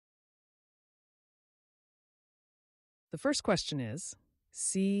The first question is,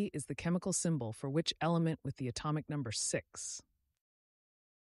 C is the chemical symbol for which element with the atomic number 6?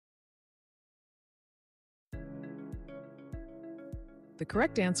 The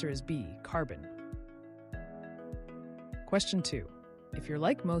correct answer is B, carbon. Question 2. If you're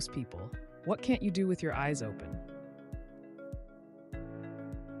like most people, what can't you do with your eyes open?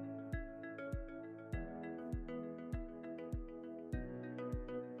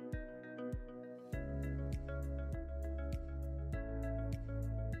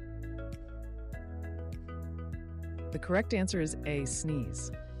 The correct answer is A,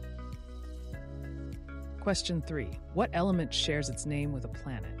 sneeze. Question 3. What element shares its name with a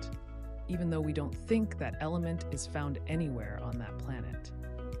planet, even though we don't think that element is found anywhere on that planet?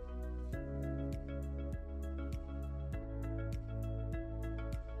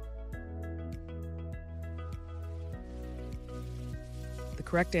 The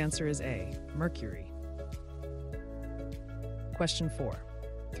correct answer is A, Mercury. Question 4.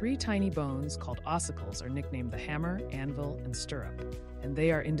 3 tiny bones called ossicles are nicknamed the hammer, anvil, and stirrup, and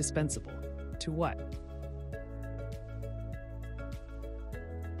they are indispensable. To what?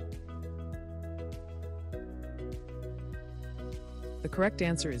 The correct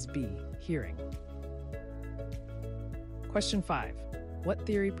answer is B, hearing. Question 5. What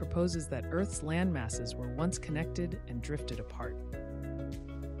theory proposes that Earth's land masses were once connected and drifted apart?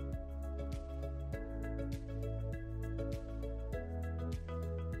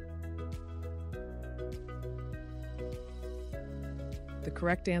 The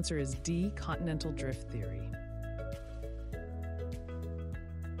correct answer is D, continental drift theory.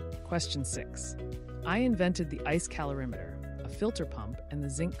 Question 6. I invented the ice calorimeter, a filter pump, and the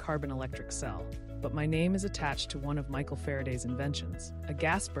zinc carbon electric cell, but my name is attached to one of Michael Faraday's inventions, a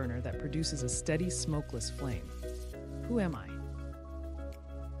gas burner that produces a steady smokeless flame. Who am I?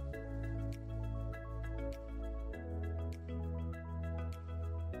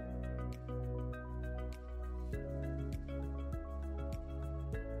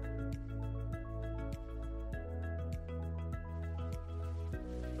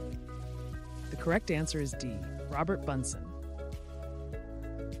 The correct answer is D, Robert Bunsen.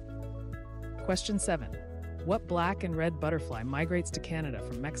 Question 7. What black and red butterfly migrates to Canada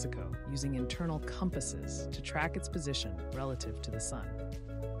from Mexico using internal compasses to track its position relative to the sun?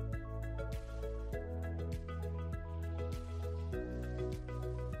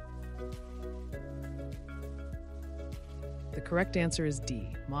 The correct answer is D,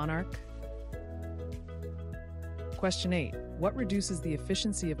 monarch. Question 8. What reduces the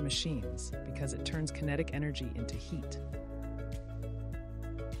efficiency of machines because it turns kinetic energy into heat?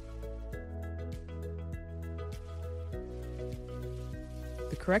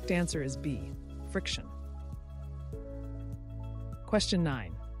 The correct answer is B, friction. Question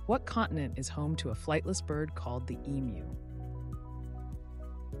 9. What continent is home to a flightless bird called the emu?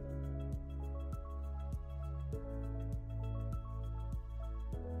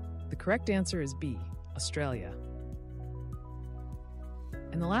 The correct answer is B, Australia.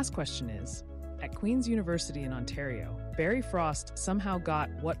 And the last question is, at Queen's University in Ontario, Barry Frost somehow got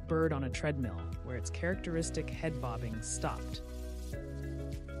what bird on a treadmill where its characteristic head bobbing stopped?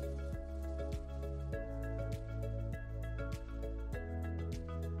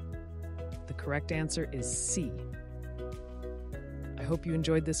 The correct answer is C. I hope you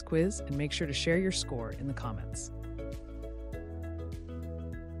enjoyed this quiz and make sure to share your score in the comments.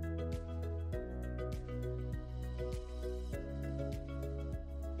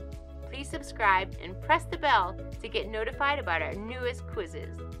 Please subscribe and press the bell to get notified about our newest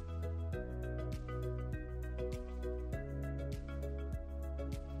quizzes.